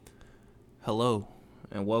Hello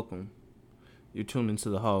and welcome. You're tuned into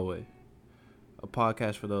The Hallway, a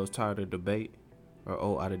podcast for those tired of debate or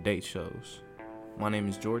old out-of-date shows. My name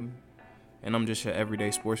is Jordan, and I'm just your everyday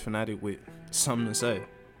sports fanatic with something to say.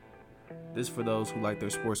 This is for those who like their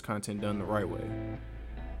sports content done the right way.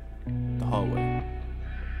 The Hallway.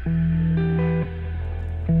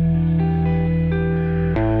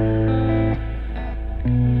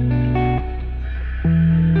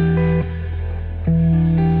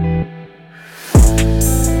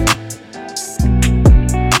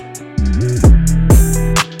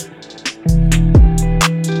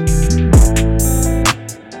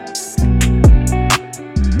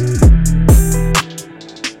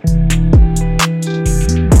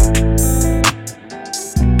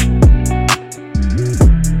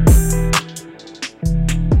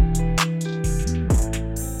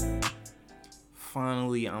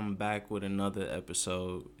 Finally, I'm back with another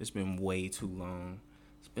episode. It's been way too long.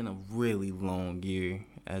 It's been a really long year,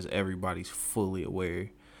 as everybody's fully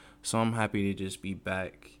aware. So I'm happy to just be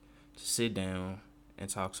back, to sit down and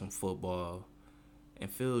talk some football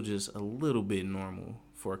and feel just a little bit normal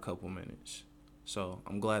for a couple minutes. So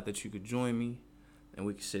I'm glad that you could join me and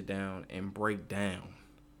we can sit down and break down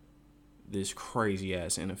this crazy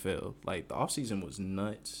ass NFL. Like, the offseason was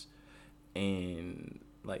nuts, and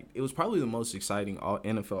it was probably the most exciting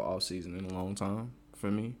NFL offseason in a long time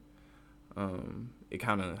for me. It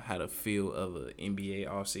kind of had a feel of an NBA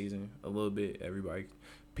offseason a little bit.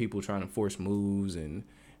 People trying to force moves and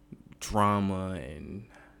drama and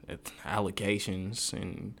allegations,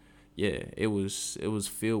 and yeah, it was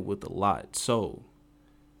filled with a lot. So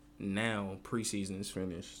now preseason is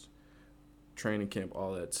finished, training camp,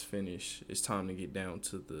 all that's finished. It's time to get down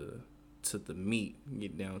to the meat,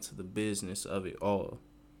 get down to the business of it all.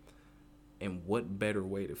 And what better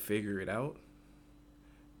way to figure it out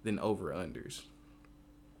than over-unders?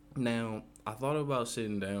 Now, I thought about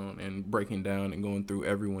sitting down and breaking down and going through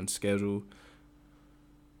everyone's schedule,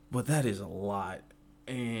 but that is a lot.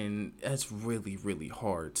 And that's really, really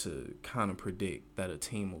hard to kind of predict that a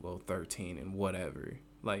team will go 13 and whatever.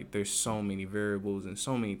 There's so many variables and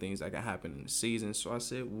so many things that can happen in the season. So I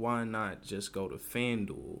said, why not just go to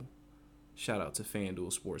FanDuel? Shout out to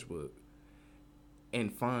FanDuel Sportsbook.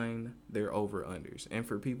 And find their over-unders. And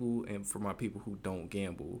for my people who don't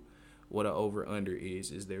gamble, what an over-under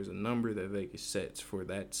is there's a number that Vegas sets for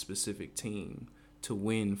that specific team to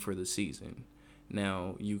win for the season.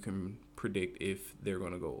 Now, you can predict if they're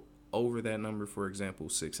going to go over that number, for example,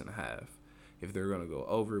 6.5. If they're going to go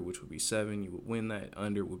over, which would be 7, you would win that.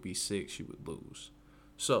 Under would be 6, you would lose.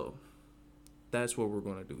 So, that's what we're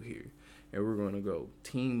going to do here. And we're going to go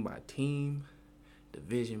team by team,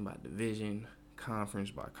 division by division, conference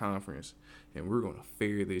by conference, and we're going to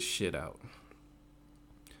figure this shit out.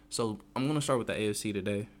 So I'm going to start with the AFC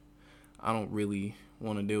today. I don't really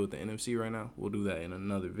want to deal with the NFC right now. We'll do that in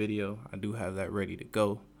another video. I do have that ready to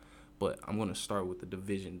go, but I'm going to start with the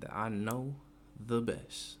division that I know the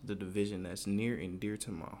best, the division that's near and dear to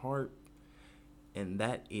my heart, and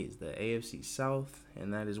that is the AFC South,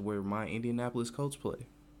 and that is where my Indianapolis Colts play.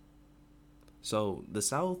 So the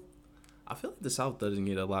South, I feel like the South doesn't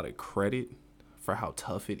get a lot of credit for how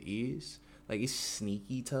tough it is. It's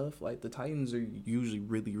sneaky tough. The Titans are usually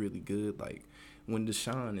really, really good. When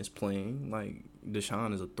Deshaun is playing,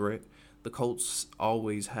 Deshaun is a threat. The Colts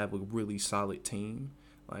always have a really solid team.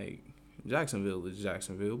 Jacksonville is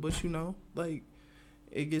Jacksonville, but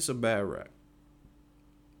it gets a bad rap.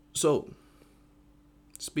 So,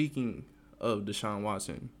 speaking of Deshaun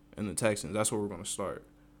Watson and the Texans, that's where we're going to start.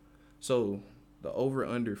 So, the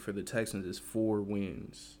over-under for the Texans is 4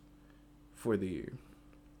 wins for the year.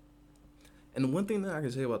 And the one thing that I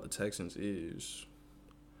can say about the Texans is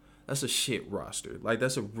that's a shit roster.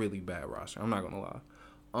 That's a really bad roster. I'm not going to lie.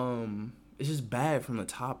 It's just bad from the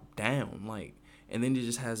top down. And then it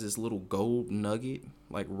just has this little gold nugget,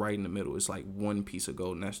 right in the middle. It's one piece of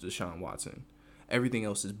gold, and that's Deshaun Watson. Everything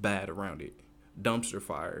else is bad around it. Dumpster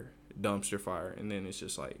fire. And then it's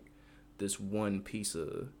just this one piece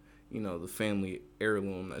of, the family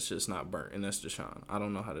heirloom that's just not burnt, and that's Deshaun. I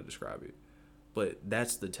don't know how to describe it. But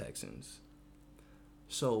that's the Texans.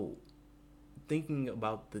 So, thinking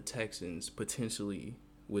about the Texans potentially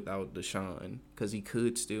without Deshaun, because he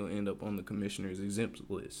could still end up on the commissioner's exempt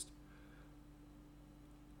list,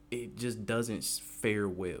 it just doesn't fare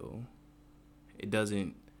well.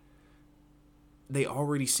 They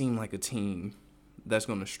already seem like a team that's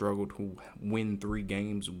going to struggle to win 3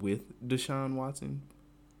 games with Deshaun Watson.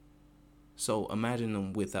 So, imagine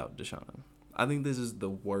them without Deshaun. I think this is the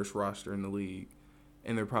worst roster in the league,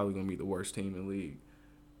 and they're probably going to be the worst team in the league.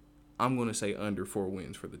 I'm going to say under 4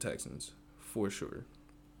 wins for the Texans, for sure.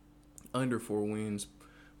 Under 4 wins,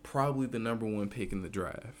 probably the number one pick in the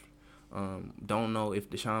draft. Don't know if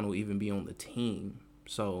Deshaun will even be on the team.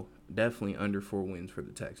 So definitely under 4 wins for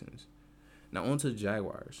the Texans. Now on to the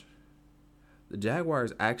Jaguars. The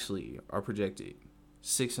Jaguars actually are projected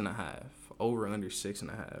 6.5, over under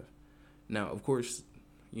 6.5. Now, of course,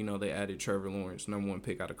 they added Trevor Lawrence, number one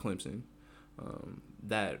pick out of Clemson.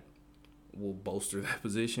 That will bolster that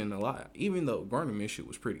position a lot. Even though Gardner Minshew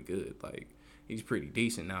was pretty good, like he's pretty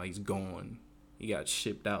decent. Now he's gone. He got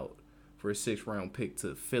shipped out for a 6th-round pick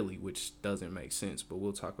to Philly, which doesn't make sense. But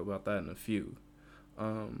we'll talk about that in a few.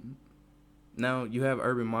 Now you have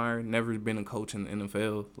Urban Meyer, never been a coach in the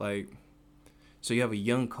NFL. So you have a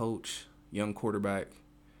young coach, young quarterback,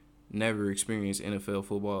 never experienced NFL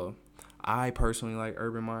football. I personally like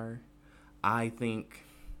Urban Meyer. I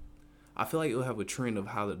feel like it'll have a trend of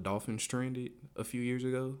how the Dolphins trended a few years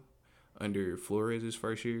ago under Flores'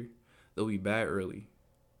 first year. They'll be bad early,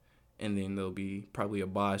 and then there'll be probably a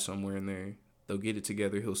bye somewhere in there. They'll get it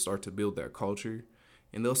together. He'll start to build that culture,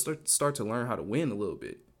 and they'll start to learn how to win a little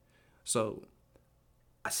bit. So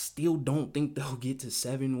I still don't think they'll get to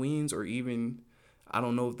 7 wins, or even, I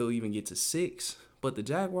don't know if they'll even get to 6, but the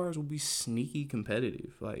Jaguars will be sneaky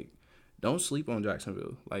competitive. Don't sleep on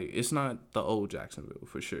Jacksonville. It's not the old Jacksonville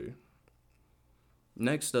for sure.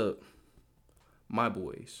 Next up, my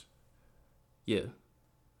boys. Yeah,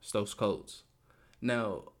 it's those Colts.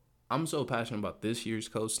 Now, I'm so passionate about this year's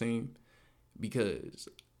Colts team because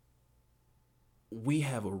we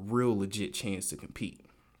have a real legit chance to compete.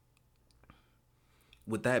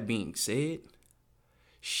 With that being said,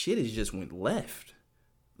 shit has just went left.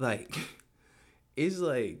 It's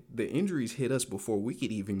like the injuries hit us before we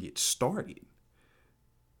could even get started.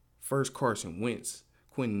 First Carson Wentz,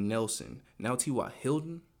 Quentin Nelson, now T.Y.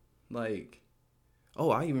 Hilton. I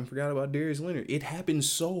even forgot about Darius Leonard. It happened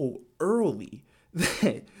so early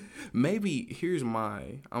that maybe,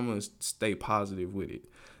 I'm going to stay positive with it.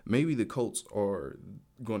 Maybe the Colts are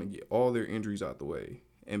going to get all their injuries out the way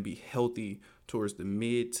and be healthy towards the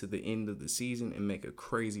mid to the end of the season and make a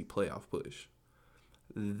crazy playoff push.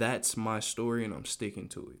 That's my story, and I'm sticking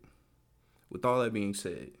to it. With all that being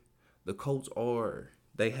said, the Colts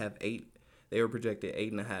they are projected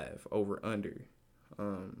 8.5 over under.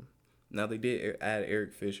 Now they did add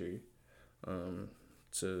Eric Fisher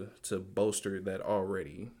to bolster that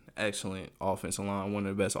already excellent offensive line, one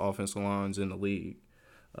of the best offensive lines in the league.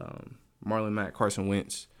 Marlon Mack, Carson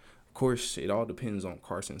Wentz. Of course, it all depends on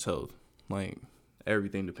Carson's health.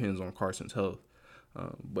 Everything depends on Carson's health.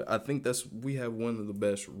 But I think we have one of the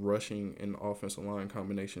best rushing and offensive line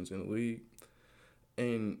combinations in the league.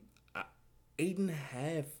 And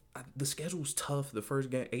 8.5, the schedule's tough. The first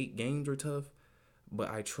 8 games are tough. But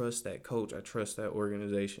I trust that coach. I trust that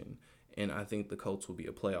organization. And I think the Colts will be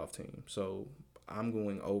a playoff team. So I'm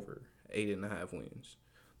going over 8.5 wins.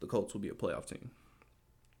 The Colts will be a playoff team.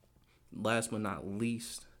 Last but not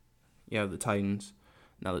least, you have the Titans.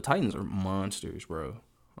 Now, the Titans are monsters, bro.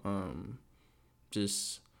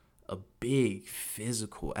 Just a big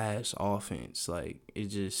physical-ass offense.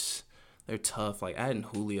 They're tough. Adding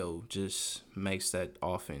Julio just makes that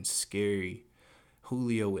offense scary.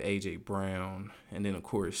 Julio with A.J. Brown. And then, of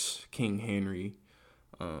course, King Henry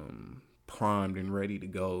primed and ready to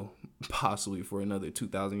go, possibly for another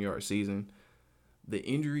 2,000-yard season. The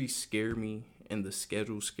injuries scare me, and the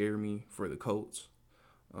schedule scare me for the Colts.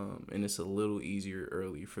 And it's a little easier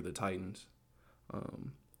early for the Titans.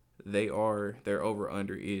 Their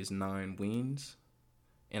over-under is 9 wins,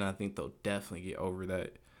 and I think they'll definitely get over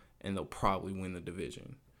that, and they'll probably win the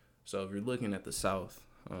division. So if you're looking at the South,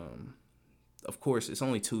 of course, it's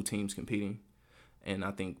only 2 teams competing, and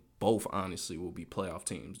I think both, honestly, will be playoff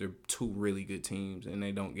teams. They're 2 really good teams, and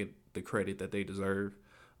they don't get the credit that they deserve.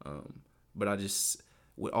 But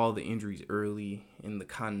with all the injuries early and the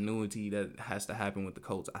continuity that has to happen with the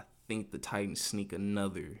Colts, I think the Titans sneak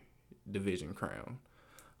another division crown.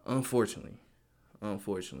 Unfortunately,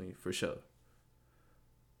 for sure.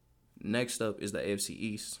 Next up is the AFC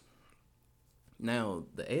East. Now,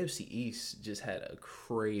 the AFC East just had a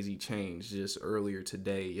crazy change just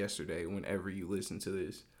yesterday, whenever you listen to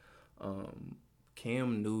this.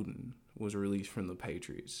 Cam Newton was released from the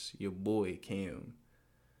Patriots. Your boy, Cam.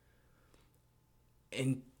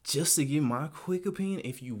 And just to give my quick opinion,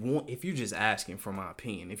 if you're just asking for my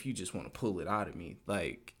opinion, if you just want to pull it out of me,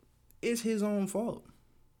 it's his own fault.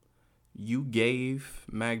 You gave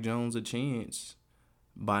Mac Jones a chance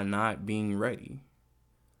by not being ready.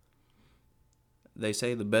 They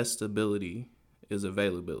say the best ability is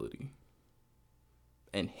availability.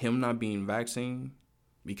 And him not being vaccinated,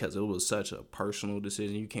 because it was such a personal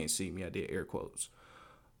decision, you can't see me, I did air quotes.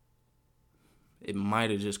 it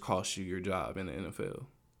might have just cost you your job in the NFL.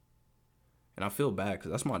 And I feel bad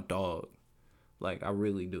because that's my dog. Like, I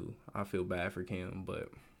really do. I feel bad for Cam, but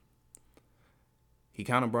he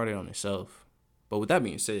kind of brought it on himself. But with that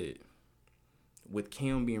being said, with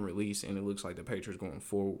Cam being released and it looks like the Patriots going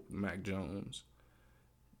forward with Mac Jones,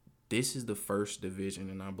 this is the first division,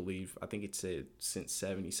 and I think it said since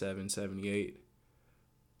 77, 78,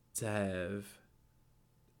 to have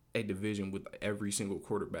a division with every single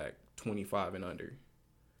quarterback 25 and under.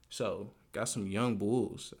 So, got some young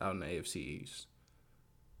bulls out in the AFC East.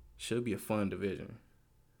 Should be a fun division.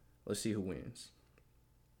 Let's see who wins.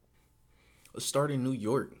 Let's start in New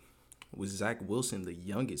York with Zach Wilson, the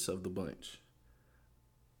youngest of the bunch.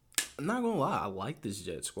 I'm not gonna lie, I like this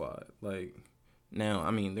Jet squad. Like, now,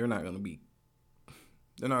 I mean, they're not gonna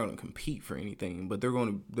compete for anything, but they're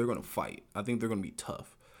gonna fight. I think they're gonna be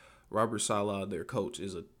tough. Robert Saleh, their coach,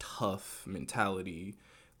 is a tough mentality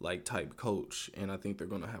type coach, and I think they're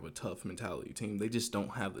gonna have a tough mentality team. They just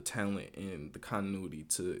don't have the talent and the continuity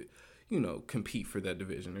to, compete for that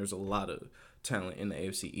division. There's a lot of talent in the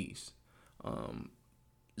AFC East.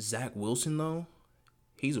 Zach Wilson, though,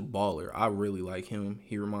 he's a baller. I really like him.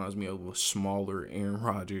 He reminds me of a smaller Aaron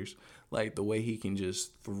Rodgers. Like, the way he can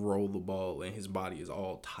just throw the ball, and his body is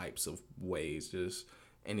all types of ways,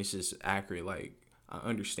 and it's just accurate. Like, I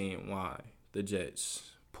understand why the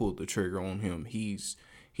Jets pulled the trigger on him. He's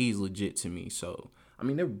legit to me. So, I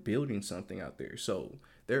mean, they're building something out there. So,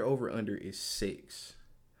 their over-under is 6.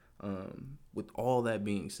 With all that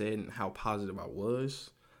being said and how positive I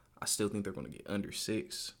was, I still think they're going to get under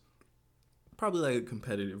 6. Probably like a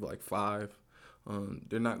competitive 5.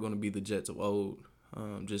 They're not going to be the Jets of old,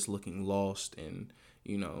 just looking lost and,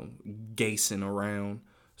 gazing around.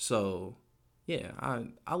 So, yeah,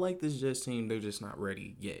 I like this Jets team. They're just not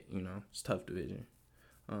ready yet, It's a tough division.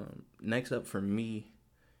 Next up for me,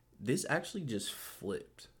 this actually just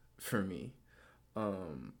flipped for me.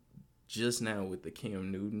 Just now with the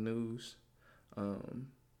Cam Newton news,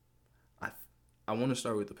 I want to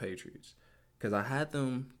start with the Patriots because I had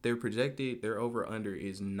them. They're projected. Their over under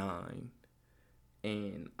is 9,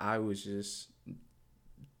 and I was just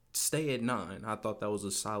stay at 9. I thought that was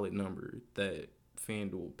a solid number that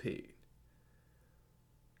FanDuel picked.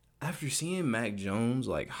 After seeing Mac Jones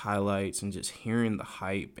highlights and just hearing the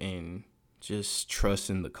hype and just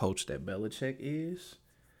trusting the coach that Belichick is,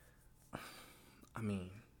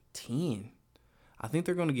 10. I think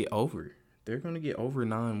they're going to get over. They're going to get over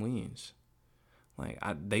 9 wins.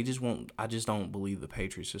 I just don't believe the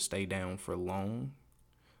Patriots will stay down for long.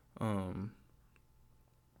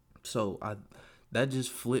 So that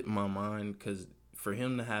just flipped my mind because for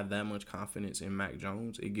him to have that much confidence in Mac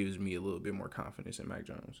Jones, it gives me a little bit more confidence in Mac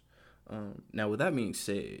Jones. Now, with that being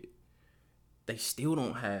said, they still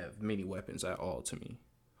don't have many weapons at all to me.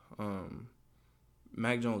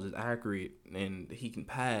 Mac Jones is accurate and he can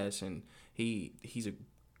pass and he's a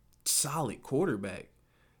solid quarterback,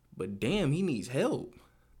 but damn, he needs help.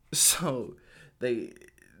 So they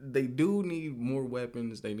do need more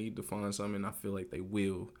weapons. They need to find something, and I feel like they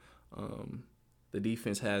will. The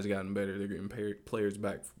defense has gotten better. They're getting players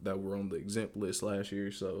back that were on the exempt list last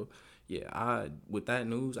year. So, yeah, with that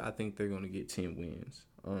news, I think they're going to get 10 wins.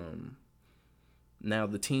 Now,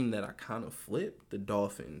 the team that I kind of flipped, the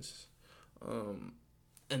Dolphins.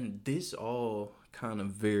 And this all kind of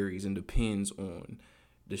varies and depends on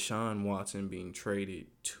Deshaun Watson being traded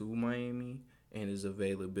to Miami and his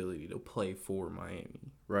availability to play for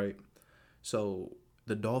Miami, right? So,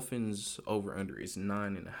 the Dolphins over-under is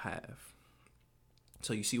 9.5.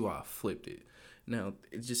 So you see why I flipped it. Now,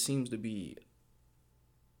 it just seems to be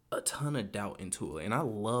a ton of doubt in Tua. And I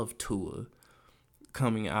love Tua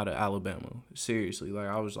coming out of Alabama. Seriously.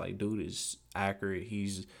 I was like, dude is accurate.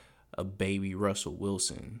 He's a baby Russell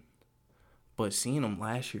Wilson. But seeing him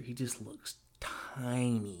last year, he just looks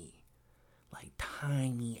tiny.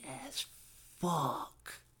 Tiny as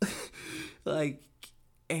fuck.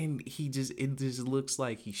 And it just looks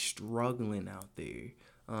like he's struggling out there.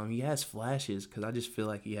 He has flashes because I just feel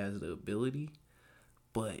like he has the ability.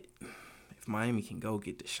 But if Miami can go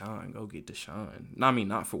get Deshaun, go get Deshaun.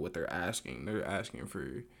 Not for what they're asking. They're asking for,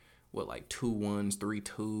 2 1s, 3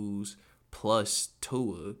 2s, plus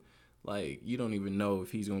Tua. You don't even know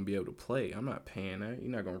if he's going to be able to play. I'm not paying that.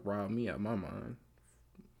 You're not going to rob me out of my mind.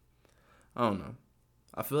 I don't know.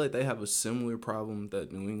 I feel like they have a similar problem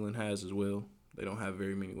that New England has as well. They don't have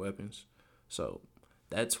very many weapons. So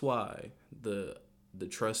that's why the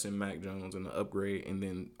trust in Mac Jones and the upgrade and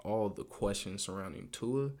then all the questions surrounding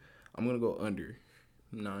Tua, I'm going to go under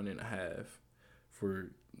 9.5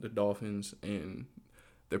 for the Dolphins, and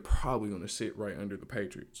they're probably going to sit right under the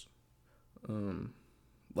Patriots.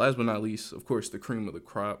 Last but not least, of course, the cream of the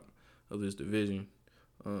crop of this division,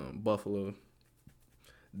 Buffalo.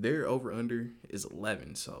 Their over under is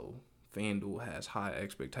 11, so FanDuel has high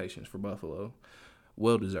expectations for Buffalo.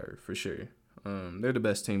 Well deserved for sure. They're the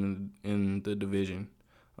best team in the division.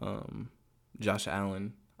 Josh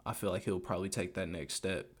Allen, I feel like he'll probably take that next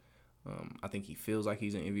step. I think he feels like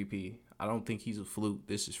he's an MVP. I don't think he's a fluke.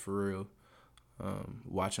 This is for real.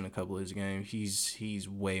 Watching a couple of his games, he's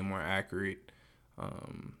way more accurate.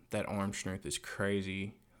 That arm strength is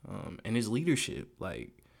crazy. And his leadership,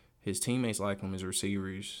 like his teammates like him, his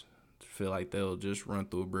receivers feel like they'll just run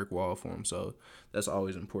through a brick wall for him. So that's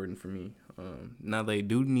always important for me. Now they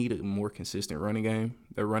do need a more consistent running game.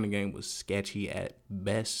 Their running game was sketchy at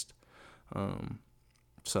best.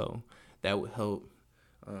 So that would help.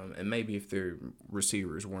 And maybe if their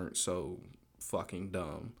receivers weren't so fucking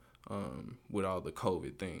dumb with all the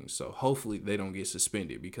COVID things. So hopefully they don't get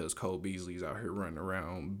suspended because Cole Beasley's out here running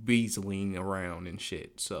around, Beasleying around and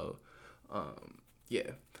shit. So,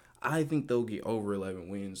 yeah. I think they'll get over 11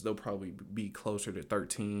 wins. They'll probably be closer to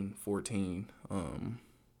 13, 14,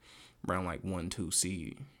 around like 1-2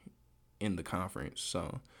 seed in the conference.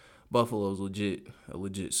 So Buffalo's a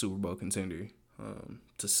legit Super Bowl contender.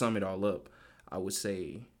 To sum it all up, I would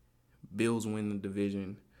say Bills win the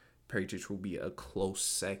division. Patriots will be a close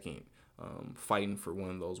second, fighting for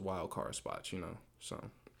one of those wild card spots,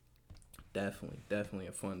 So definitely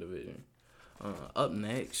a fun division. Up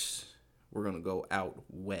next, we're going to go out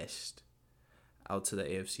west, out to the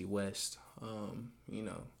AFC West,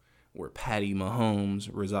 where Patty Mahomes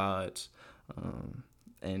resides.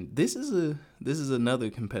 And this is another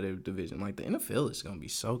competitive division. Like, the NFL is going to be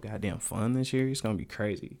so goddamn fun this year. It's going to be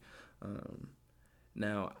crazy.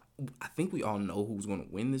 Now, I think we all know who's going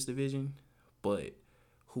to win this division, but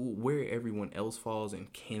where everyone else falls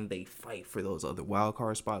and can they fight for those other wild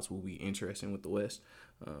card spots will be interesting with the West.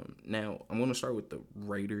 Now, I'm going to start with the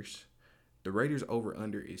Raiders. The Raiders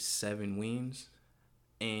over-under is 7 wins,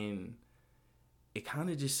 and it kind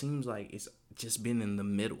of just seems like it's just been in the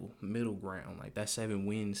middle ground. Like, that 7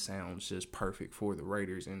 wins sounds just perfect for the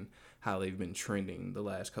Raiders and how they've been trending the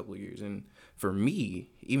last couple of years. And for me,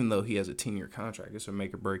 even though he has a 10-year contract, it's a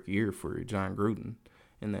make-or-break year for John Gruden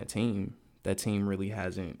and that team. That team really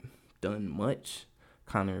hasn't done much,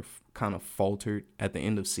 kind of faltered at the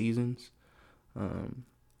end of seasons.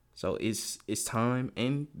 So it's time.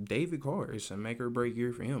 And David Carr, it's a make-or-break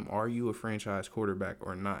year for him. Are you a franchise quarterback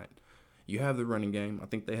or not? You have the running game. I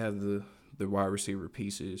think they have the wide receiver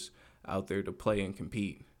pieces out there to play and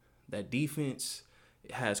compete. That defense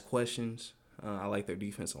has questions. I like their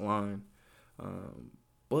defensive line.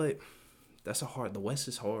 But the West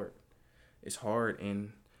is hard. It's hard,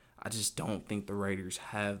 and I just don't think the Raiders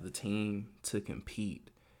have the team to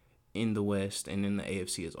compete in the West and in the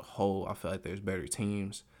AFC as a whole. I feel like there's better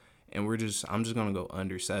teams. And I'm just going to go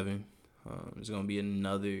under 7. It's going to be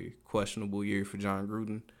another questionable year for John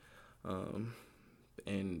Gruden.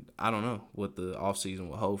 And I don't know what the offseason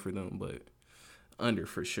will hold for them, but under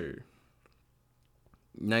for sure.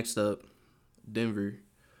 Next up, Denver,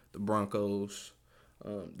 the Broncos.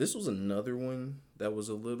 This was another one that was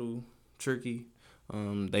a little tricky.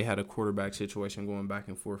 They had a quarterback situation going back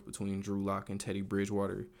and forth between Drew Lock and Teddy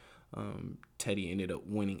Bridgewater. Teddy ended up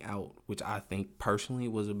winning out, which I think personally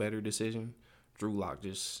was a better decision. Drew Lock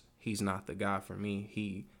he's not the guy for me.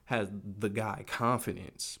 He has the guy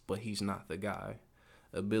confidence, but he's not the guy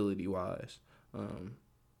ability-wise.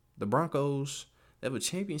 The Broncos, they have a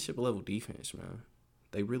championship-level defense, man.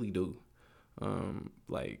 They really do.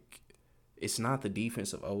 It's not the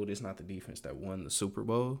defense of old. It's not the defense that won the Super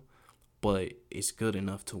Bowl, but it's good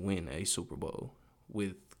enough to win a Super Bowl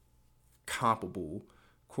with comparable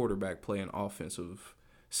quarterback play and offensive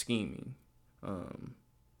scheming.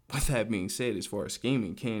 With that being said, as far as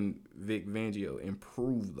scheming, can Vic Fangio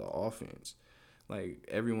improve the offense? Like,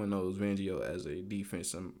 everyone knows Fangio as a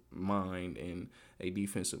defensive mind and a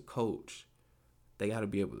defensive coach. They got to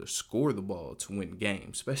be able to score the ball to win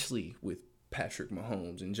games, especially with Patrick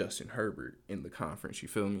Mahomes and Justin Herbert in the conference, you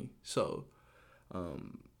feel me? So,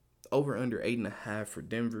 over under 8.5 for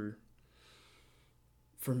Denver.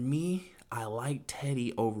 For me, I like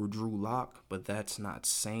Teddy over Drew Lock, but that's not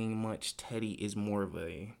saying much. Teddy is more of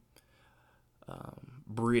a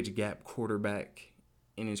bridge gap quarterback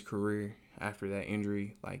in his career after that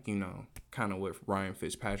injury, kind of what Ryan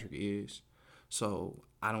Fitzpatrick is. So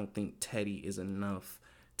I don't think Teddy is enough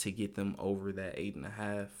to get them over that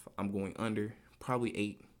 8.5. I'm going under, probably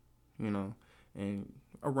 8, and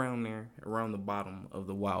around there, around the bottom of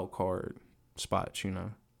the wild card spots,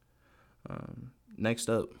 Next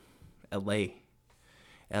up, LA.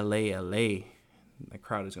 The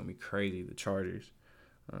crowd is going to be crazy, the Chargers.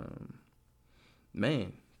 Um,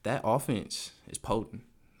 Man, that offense is potent.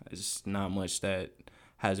 It's not much that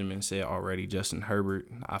hasn't been said already. Justin Herbert,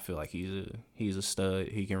 I feel like he's a stud.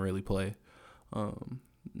 He can really play.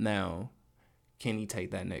 Now, can he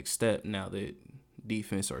take that next step now that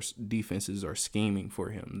defenses are scheming for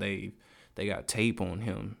him? They got tape on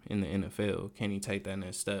him in the NFL. Can he take that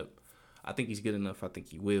next step? I think he's good enough. I think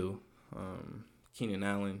he will. Keenan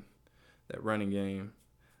Allen, that running game,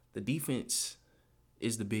 the defense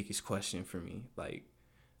is the biggest question for me. Like,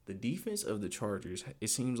 the defense of the Chargers, it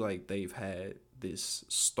seems like they've had this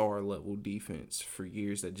star level defense for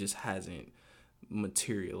years that just hasn't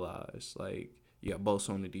materialized. Like, you got Bosa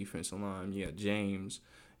on the defensive line, you got James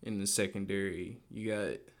in the secondary, you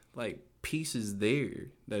got like pieces there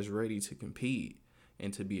that's ready to compete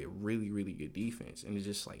and to be a really, really good defense. And it's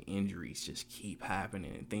just like injuries just keep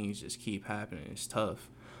happening and things just keep happening. It's tough.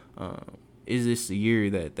 Is this the year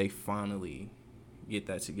that they finally get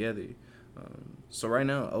that together? So right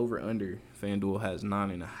now, over under, FanDuel has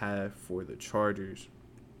 9.5 for the Chargers.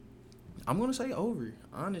 I'm gonna say over.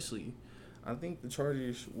 Honestly, I think the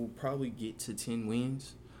Chargers will probably get to 10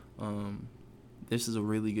 wins. This is a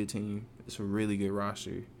really good team. It's a really good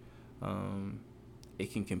roster.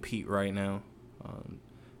 It can compete right now.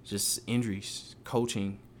 Just injuries,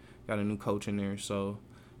 coaching, got a new coach in there. So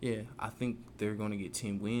yeah, I think they're gonna get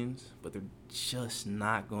 10 wins, but they're just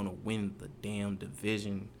not gonna win the damn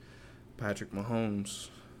division. Patrick Mahomes,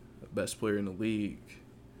 the best player in the league,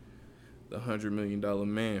 the $100 million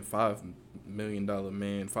man, $5 million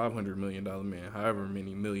man, $500 million man, however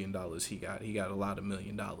many $1 million he got. He got a lot of $1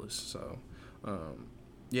 million. So,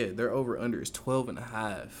 yeah, their over-under is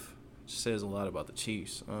 12.5. Says a lot about the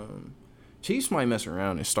Chiefs. Chiefs might mess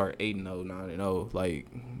around and start 8-0, 9-0. Like,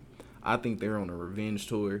 I think they're on a revenge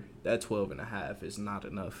tour. That 12.5 is not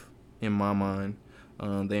enough in my mind.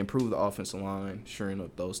 They improved the offensive line, shoring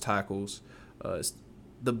up those tackles. It's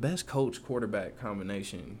the best coach-quarterback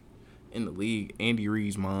combination in the league. Andy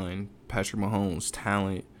Reid's mind, Patrick Mahomes'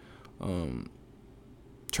 talent,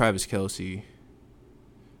 Travis Kelce,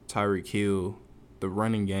 Tyreek Hill, the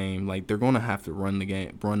running game. Like, they're gonna have to run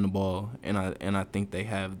the ball, and I think they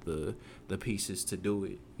have the pieces to do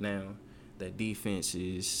it. Now, that defense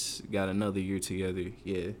is got another year together.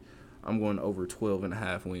 Yeah. I'm going over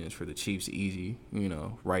 12.5 wins for the Chiefs, easy,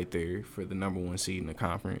 right there for the number 1 seed in the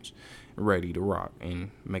conference, ready to rock and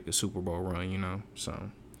make a Super Bowl run, So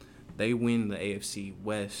they win the AFC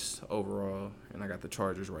West overall, and I got the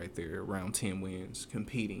Chargers right there, around 10 wins,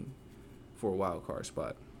 competing for a wild card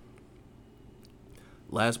spot.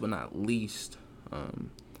 Last but not least,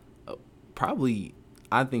 probably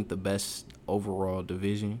I think the best overall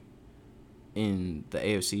division in the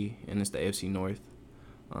AFC, and it's the AFC North.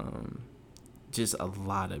 Just a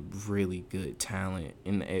lot of really good talent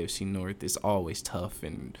in the AFC North. It's always tough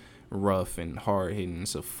and rough and hard hitting.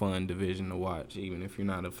 It's a fun division to watch, even if you're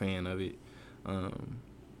not a fan of it.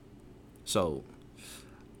 So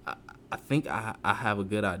I think I have a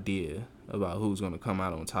good idea about who's going to come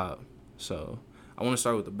out on top. So I want to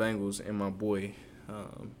start with the Bengals and my boy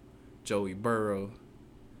Joey Burrow,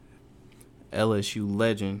 LSU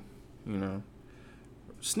legend,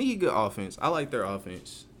 Sneaky good offense. I like their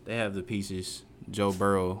offense. They have the pieces. Joe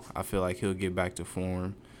Burrow, I feel like he'll get back to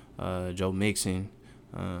form. Joe Mixon,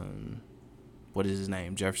 what is his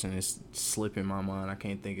name? Jefferson is slipping my mind. I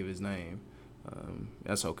can't think of his name.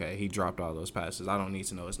 That's okay. He dropped all those passes. I don't need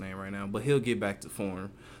to know his name right now, but he'll get back to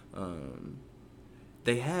form.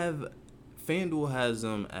 FanDuel has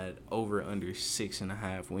them at over under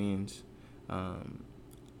 6.5 wins.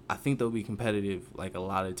 I think they'll be competitive like a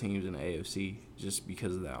lot of teams in the AFC just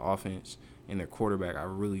because of that offense and their quarterback. I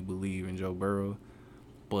really believe in Joe Burrow,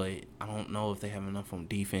 but I don't know if they have enough on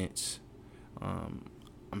defense. I'm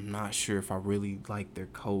not sure if I really like their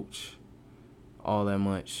coach all that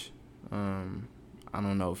much. I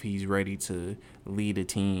don't know if he's ready to lead a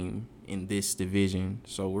team in this division,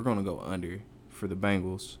 so we're going to go under for the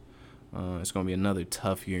Bengals. It's going to be another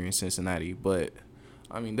tough year in Cincinnati, but,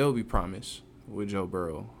 they'll be promised with Joe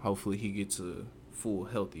Burrow. Hopefully he gets a full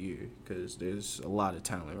healthy year because there's a lot of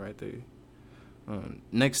talent right there.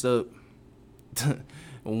 Next up,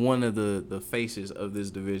 one of the faces of this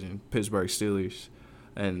division, Pittsburgh Steelers,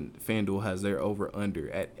 and FanDuel has their over-under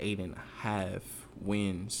at 8.5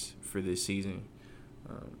 wins for this season.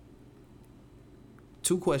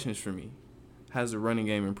 2 questions for me. Has the running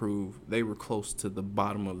game improved? They were close to the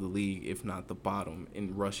bottom of the league, if not the bottom,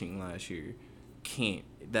 in rushing last year.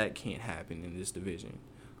 That can't happen in this division.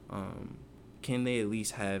 Can they at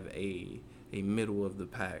least have a middle of the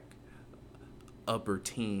pack, upper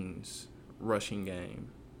teens rushing game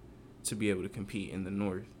to be able to compete in the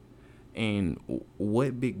North? And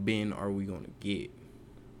what Big Ben are we going to get?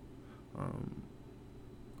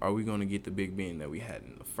 Are we going to get the Big Ben that we had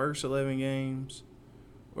in the first 11 games,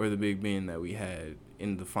 or the Big Ben that we had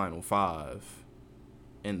in the final 5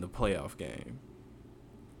 in the playoff game?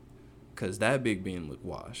 Because that Big Ben looked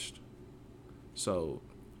washed. So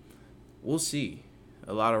we'll see.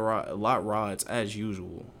 A lot rods as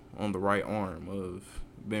usual on the right arm of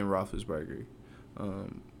Ben Roethlisberger.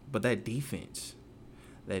 But that defense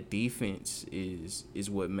is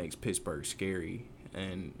what makes Pittsburgh scary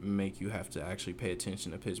and make you have to actually pay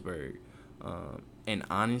attention to Pittsburgh. And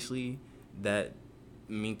honestly, that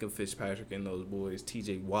Minka Fitzpatrick and those boys,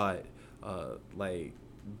 T.J. Watt,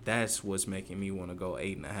 that's what's making me want to go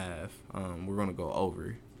 8.5. We're gonna go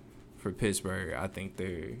over for Pittsburgh. I think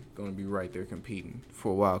they're gonna be right there competing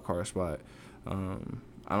for a wild card spot.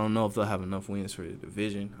 I don't know if they'll have enough wins for the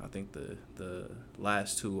division. I think the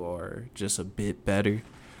last two are just a bit better,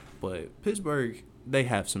 but Pittsburgh, they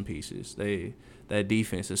have some pieces. That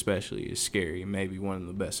defense especially is scary. Maybe one of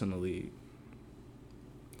the best in the league.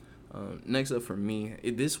 Next up for me,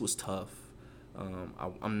 this was tough.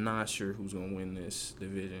 I'm not sure who's gonna win this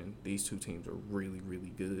division. These two teams are really,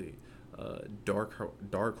 really good.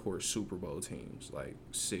 Dark horse Super Bowl teams, like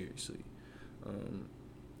seriously.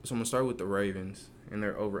 So I'm gonna start with the Ravens, and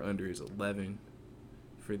their over under is 11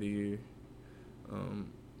 for the year.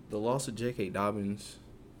 The loss of J.K. Dobbins,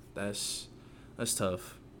 that's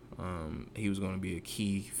tough. He was gonna be a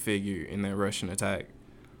key figure in that rushing attack.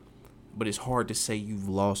 But it's hard to say you've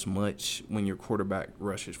lost much when your quarterback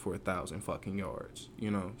rushes for 1,000 fucking yards,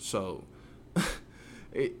 So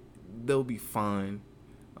they'll be fine.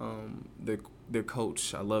 Their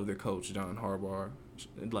coach, I love their coach, John Harbaugh.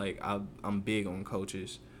 I'm big on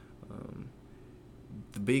coaches.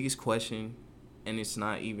 The biggest question, and it's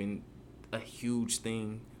not even a huge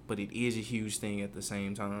thing, but it is a huge thing at the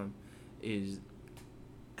same time, is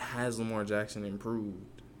has Lamar Jackson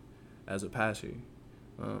improved as a passer?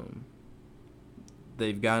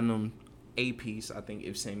 They've gotten him a piece. I think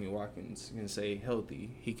if Sammy Watkins can stay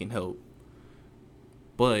healthy, he can help.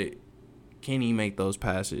 But can he make those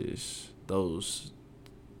passes, those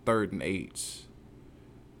 3rd and 8s,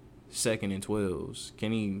 2nd and 12s?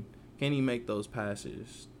 Can he make those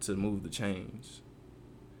passes to move the chains?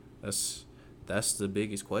 That's the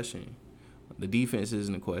biggest question. The defense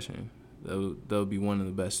isn't a question. They'll be one of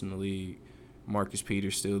the best in the league. Marcus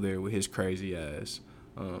Peters still there with his crazy ass.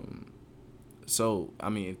 So, I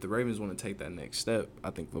mean, if the Ravens want to take that next step,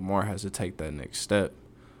 I think Lamar has to take that next step.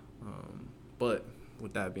 But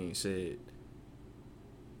with that being said,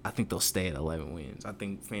 I think they'll stay at 11 wins. I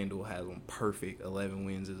think FanDuel has them perfect. 11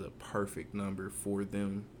 wins is a perfect number for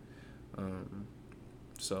them.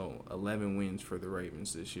 So 11 wins for the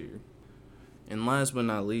Ravens this year. And last but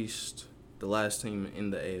not least, the last team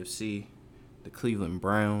in the AFC, the Cleveland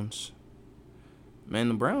Browns. Man,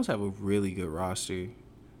 the Browns have a really good roster.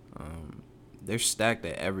 They're stacked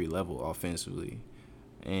at every level offensively.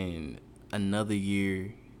 And another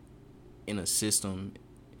year in a system,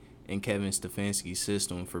 in Kevin Stefanski's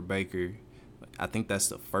system for Baker, I think that's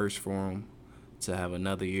the first for him to have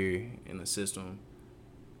another year in a system.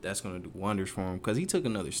 That's going to do wonders for him because he took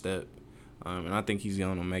another step. And I think he's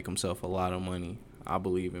going to make himself a lot of money. I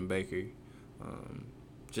believe in Baker.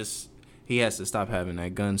 He has to stop having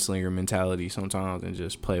that gunslinger mentality sometimes and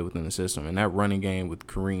just play within the system. And that running game with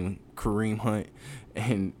Kareem Hunt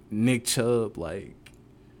and Nick Chubb,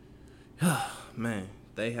 man,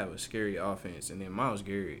 they have a scary offense. And then Myles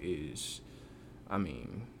Garrett is,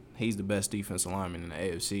 he's the best defensive lineman in the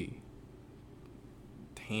AFC.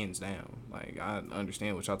 Hands down. I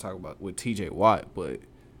understand what y'all talk about with T.J. Watt, but,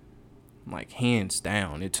 hands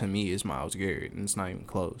down, it to me is Myles Garrett, and it's not even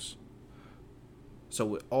close. So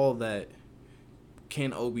with all that,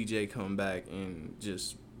 can OBJ come back and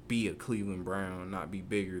just be a Cleveland Brown, not be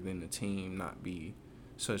bigger than the team, not be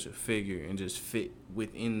such a figure, and just fit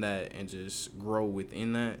within that and just grow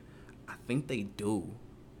within that? I think they do.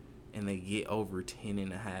 And they get over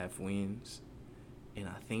 10.5 wins. And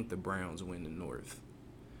I think the Browns win the North.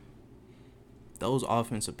 Those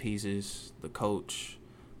offensive pieces, the coach,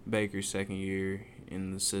 Baker's second year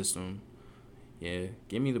in the system, yeah,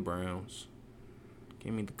 give me the Browns.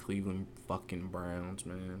 Give me the Cleveland fucking Browns,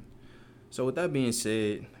 man. So with that being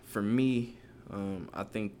said, for me, I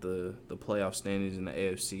think the playoff standings in the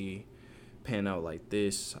AFC pan out like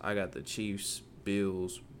this. I got the Chiefs,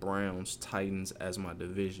 Bills, Browns, Titans as my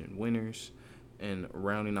division winners. And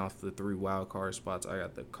rounding off the 3 wild card spots, I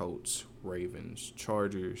got the Colts, Ravens,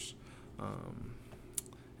 Chargers.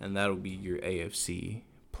 And that'll be your AFC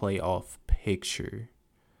playoff picture.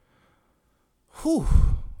 Whew.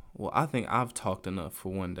 Well, I think I've talked enough for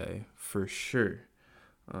one day, for sure.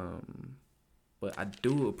 But I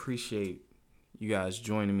do appreciate you guys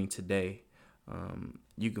joining me today.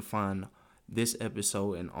 You can find this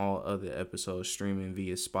episode and all other episodes streaming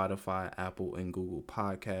via Spotify, Apple, and Google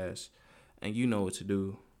Podcasts. And you know what to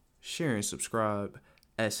do. Share and subscribe.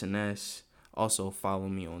 SNS. Also follow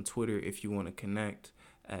me on Twitter if you want to connect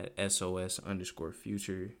at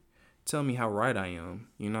SOS_future. Tell me how right I am,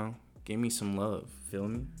 Give me some love. Feel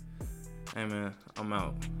me? Hey man, I'm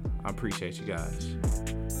out. I appreciate you guys.